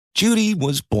Judy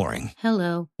was boring.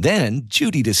 Hello. Then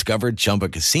Judy discovered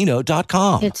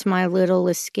ChumbaCasino.com. It's my little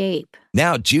escape.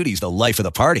 Now Judy's the life of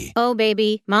the party. Oh,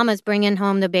 baby, mama's bringing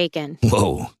home the bacon.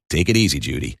 Whoa, take it easy,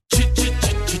 Judy.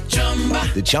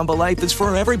 The Chumba life is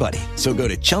for everybody. So go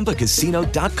to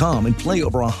ChumbaCasino.com and play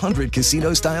over 100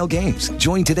 casino-style games.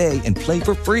 Join today and play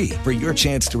for free for your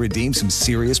chance to redeem some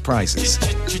serious prizes.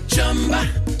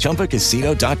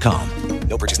 ChumbaCasino.com.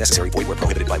 No purchase necessary. Void where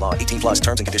prohibited by law. 18 plus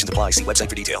terms and conditions apply. See website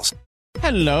for details.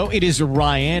 Hello, it is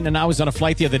Ryan, and I was on a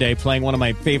flight the other day playing one of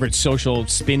my favorite social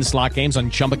spin slot games on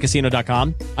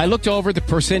ChumbaCasino.com. I looked over at the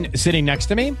person sitting next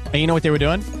to me, and you know what they were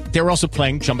doing? They were also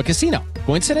playing Chumba Casino.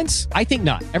 Coincidence? I think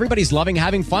not. Everybody's loving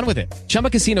having fun with it. Chumba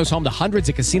Casino is home to hundreds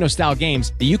of casino-style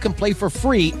games that you can play for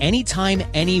free anytime,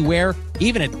 anywhere,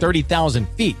 even at 30,000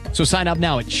 feet. So sign up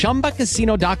now at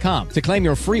ChumbaCasino.com to claim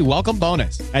your free welcome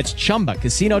bonus. That's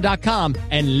ChumbaCasino.com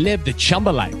and live the Chumba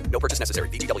life. No purchase necessary.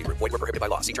 VGW. Void where prohibited by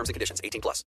law. See terms and conditions. 18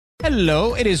 plus.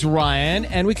 Hello, it is Ryan,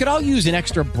 and we could all use an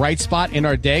extra bright spot in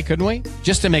our day, couldn't we?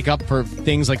 Just to make up for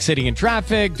things like sitting in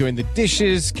traffic, doing the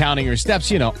dishes, counting your steps,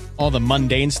 you know, all the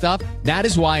mundane stuff. That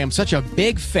is why I'm such a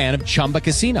big fan of Chumba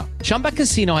Casino. Chumba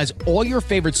Casino has all your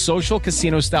favorite social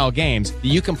casino-style games that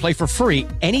you can play for free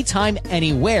anytime,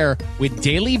 anywhere with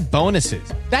daily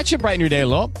bonuses. That should brighten your day a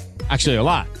little. Actually, a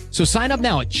lot. So sign up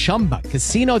now at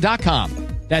ChumbaCasino.com.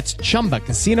 That's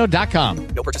ChumbaCasino.com.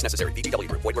 No purchase necessary.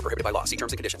 VGW. Void where prohibited by law. See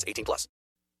terms and conditions. 18 plus.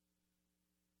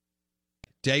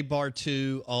 Day bar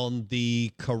 2 on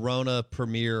the Corona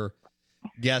Premier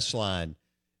guest line.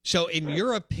 So in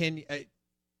your opinion,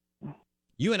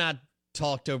 you and I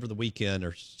talked over the weekend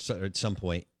or at some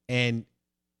point, and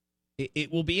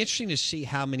it will be interesting to see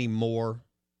how many more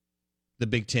the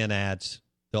Big Ten adds.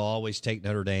 They'll always take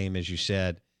Notre Dame, as you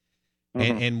said.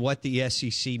 And what the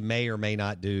SEC may or may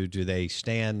not do. Do they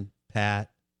stand pat,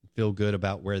 feel good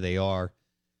about where they are?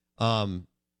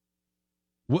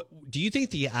 What do you think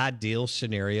the ideal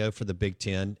scenario for the Big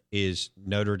Ten is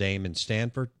Notre Dame and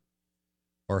Stanford?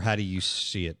 Or how do you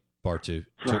see it, Bartu?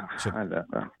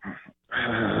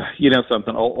 You know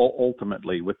something,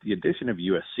 ultimately, with the addition of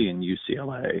USC and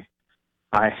UCLA,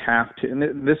 I have to, and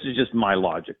this is just my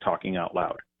logic talking out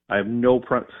loud. I have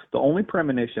the only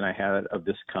premonition I had of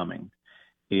this coming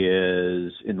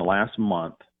is in the last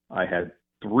month, I had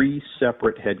 3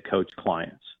 separate head coach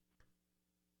clients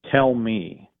tell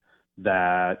me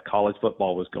that college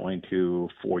football was going to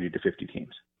 40 to 50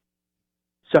 teams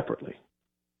separately.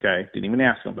 Okay. Didn't even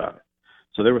ask them about it.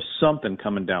 So there was something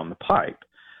coming down the pipe.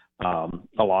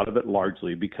 A lot of it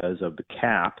largely because of the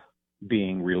cap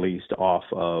being released off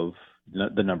of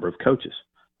the number of coaches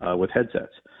with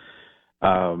headsets.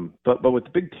 But with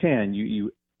the Big Ten,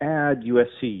 you add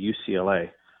USC, UCLA.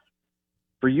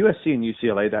 For USC and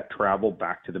UCLA, that travel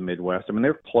back to the Midwest, I mean,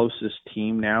 their closest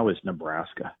team now is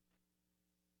Nebraska.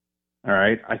 All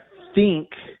right. I think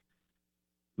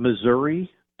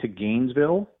Missouri to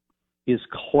Gainesville is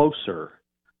closer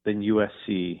than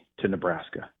USC to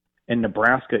Nebraska. And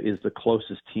Nebraska is the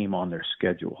closest team on their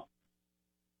schedule.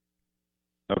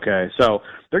 Okay, so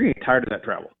they're getting tired of that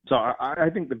travel. So I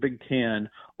think the Big Ten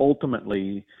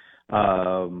ultimately,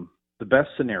 the best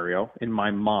scenario in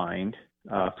my mind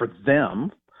for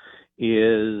them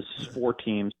is 4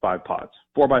 teams, 5 pods,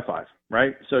 4 by 5,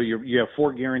 right? So you have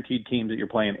 4 guaranteed teams that you're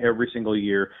playing every single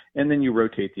year, and then you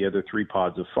rotate the other 3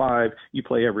 pods of 5. You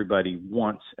play everybody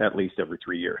once at least every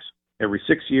 3 years. Every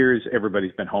 6 years,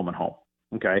 everybody's been home and home.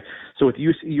 Okay, so with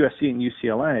USC and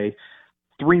UCLA,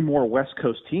 3 more West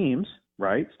Coast teams,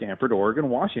 right? Stanford, Oregon,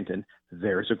 Washington.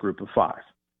 There's a group of 5.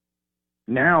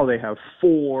 Now they have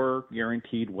 4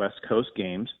 guaranteed West Coast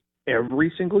games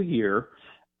every single year,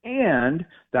 and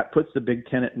that puts the Big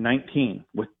Ten at 19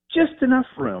 with just enough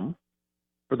room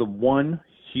for the one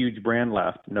huge brand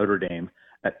left, Notre Dame,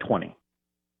 at 20.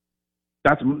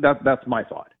 That's my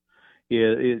thought.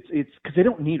 It's because they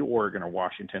don't need Oregon or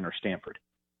Washington or Stanford.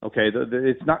 Okay,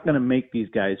 it's not going to make these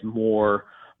guys more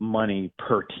money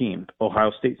per team.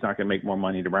 Ohio State's not going to make more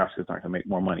money. Nebraska's not going to make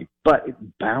more money. But it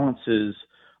balances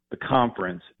the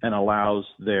conference and allows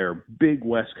their big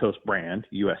West Coast brand,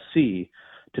 USC,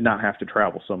 to not have to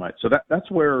travel so much. So that's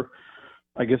where,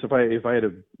 I guess, if I had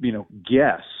to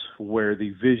guess where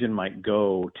the vision might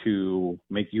go to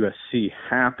make USC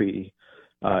happy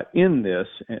in this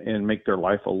and make their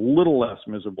life a little less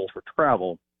miserable for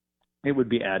travel, it would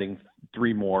be adding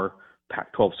 3 more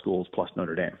Pac-12 schools plus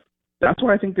Notre Dame. That's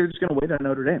why I think they're just going to wait on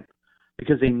Notre Dame,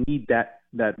 because they need that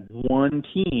one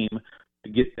team to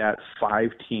get that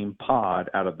 5-team pod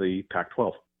out of the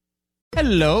Pac-12.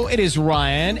 Hello, it is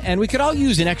Ryan, and we could all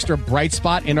use an extra bright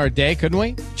spot in our day, couldn't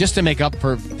we? Just to make up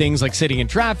for things like sitting in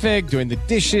traffic, doing the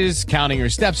dishes, counting your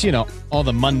steps, all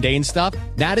the mundane stuff.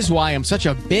 That is why I'm such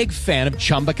a big fan of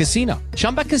Chumba Casino.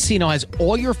 Chumba Casino has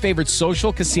all your favorite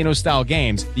social casino-style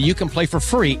games that you can play for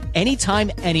free anytime,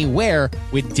 anywhere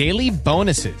with daily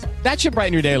bonuses. That should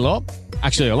brighten your day a little.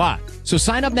 Actually, a lot. So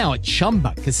sign up now at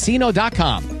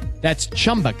ChumbaCasino.com. That's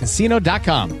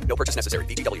ChumbaCasino.com. No purchase necessary.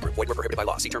 VGW Group. Void where prohibited by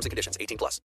law. See terms and conditions.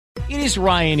 18+. It is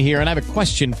Ryan here, and I have a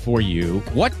question for you.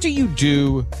 What do you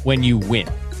do when you win?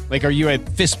 Like, are you a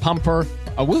fist pumper,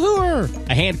 a woohooer,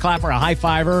 a hand clapper, a high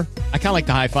fiver? I kind of like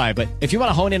the high five, but if you want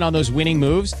to hone in on those winning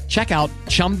moves, check out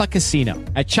Chumba Casino.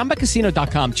 At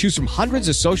ChumbaCasino.com, choose from hundreds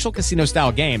of social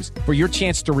casino-style games for your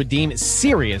chance to redeem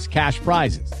serious cash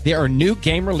prizes. There are new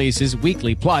game releases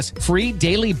weekly, plus free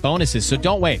daily bonuses, so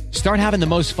don't wait. Start having the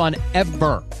most fun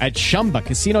ever at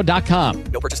ChumbaCasino.com.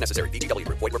 No purchase necessary. VGW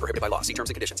Group. Void where prohibited by law. See terms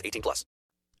and conditions. 18+.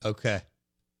 Okay.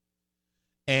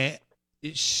 And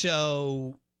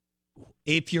so,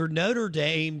 if you're Notre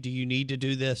Dame, do you need to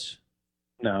do this?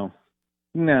 No.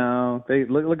 They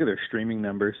look at their streaming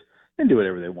numbers and do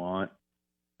whatever they want,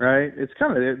 right? It's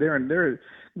kind of they're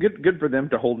good for them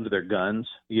to hold into their guns,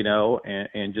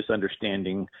 and just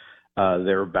understanding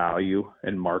their value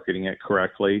and marketing it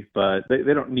correctly. But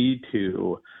they don't need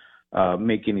to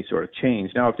make any sort of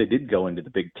change. Now, if they did go into the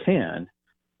Big Ten,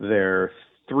 their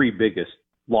three biggest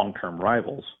long-term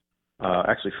rivals,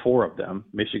 actually four of them,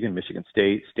 Michigan, Michigan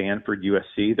State, Stanford,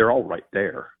 USC, they're all right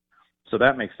there. So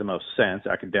that makes the most sense.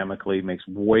 Academically, makes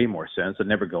way more sense than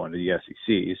never going to the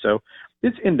SEC. So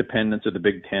it's independence of the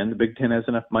Big Ten. The Big Ten has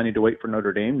enough money to wait for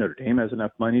Notre Dame. Notre Dame has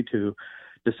enough money to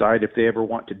decide if they ever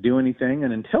want to do anything.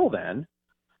 And until then,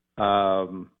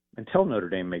 until Notre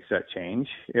Dame makes that change,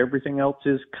 everything else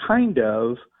is kind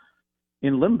of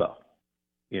in limbo.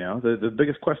 The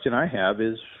biggest question I have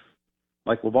is,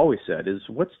 like we've always said, is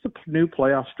what's the new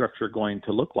playoff structure going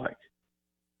to look like?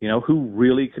 Who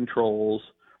really controls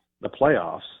the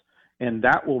playoffs? And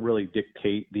that will really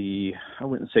dictate I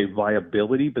wouldn't say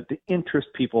viability, but the interest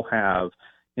people have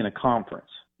in a conference.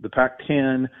 The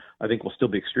Pac-10, I think, will still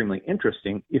be extremely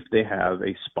interesting if they have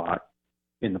a spot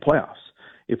in the playoffs.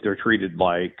 If they're treated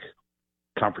like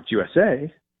Conference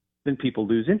USA, then people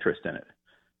lose interest in it.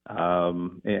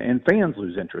 And fans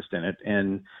lose interest in it.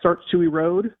 And starts to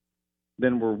erode,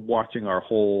 then we're watching our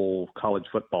whole college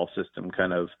football system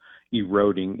kind of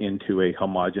eroding into a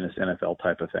homogenous NFL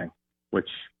type of thing, which,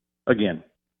 again,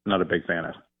 not a big fan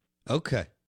of. Okay.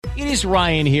 It is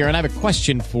Ryan here, and I have a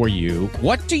question for you.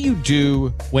 What do you do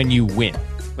when you win?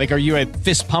 Like, are you a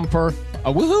fist pumper,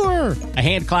 a woohooer, a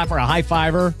hand clapper, a high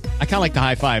fiver? I kind of like the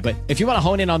high five, but if you want to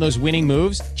hone in on those winning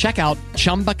moves, check out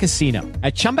Chumba Casino.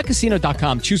 At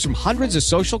ChumbaCasino.com, choose from hundreds of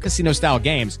social casino-style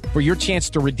games for your chance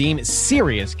to redeem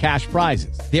serious cash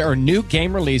prizes. There are new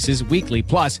game releases weekly,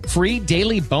 plus free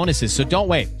daily bonuses, so don't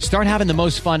wait. Start having the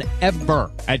most fun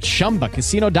ever at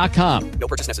ChumbaCasino.com. No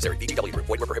purchase necessary. VGW Group.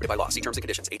 Void where prohibited by law. See terms and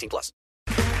conditions. 18+.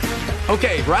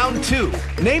 Okay, round two.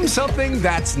 Name something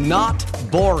that's not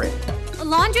boring. A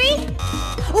laundry?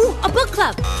 Ooh, a book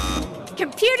club.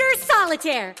 Computer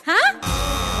solitaire, huh?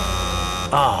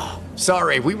 Ah,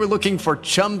 sorry, we were looking for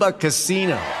Chumba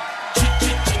Casino.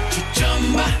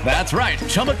 That's right,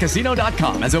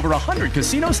 ChumbaCasino.com has over 100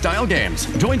 casino-style games.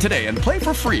 Join today and play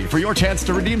for free for your chance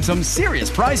to redeem some serious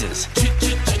prizes.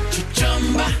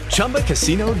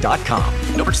 ChumbaCasino.com.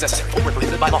 No purchase necessary. Void where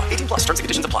prohibited by law. 18+. Terms and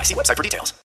conditions apply. See website for details.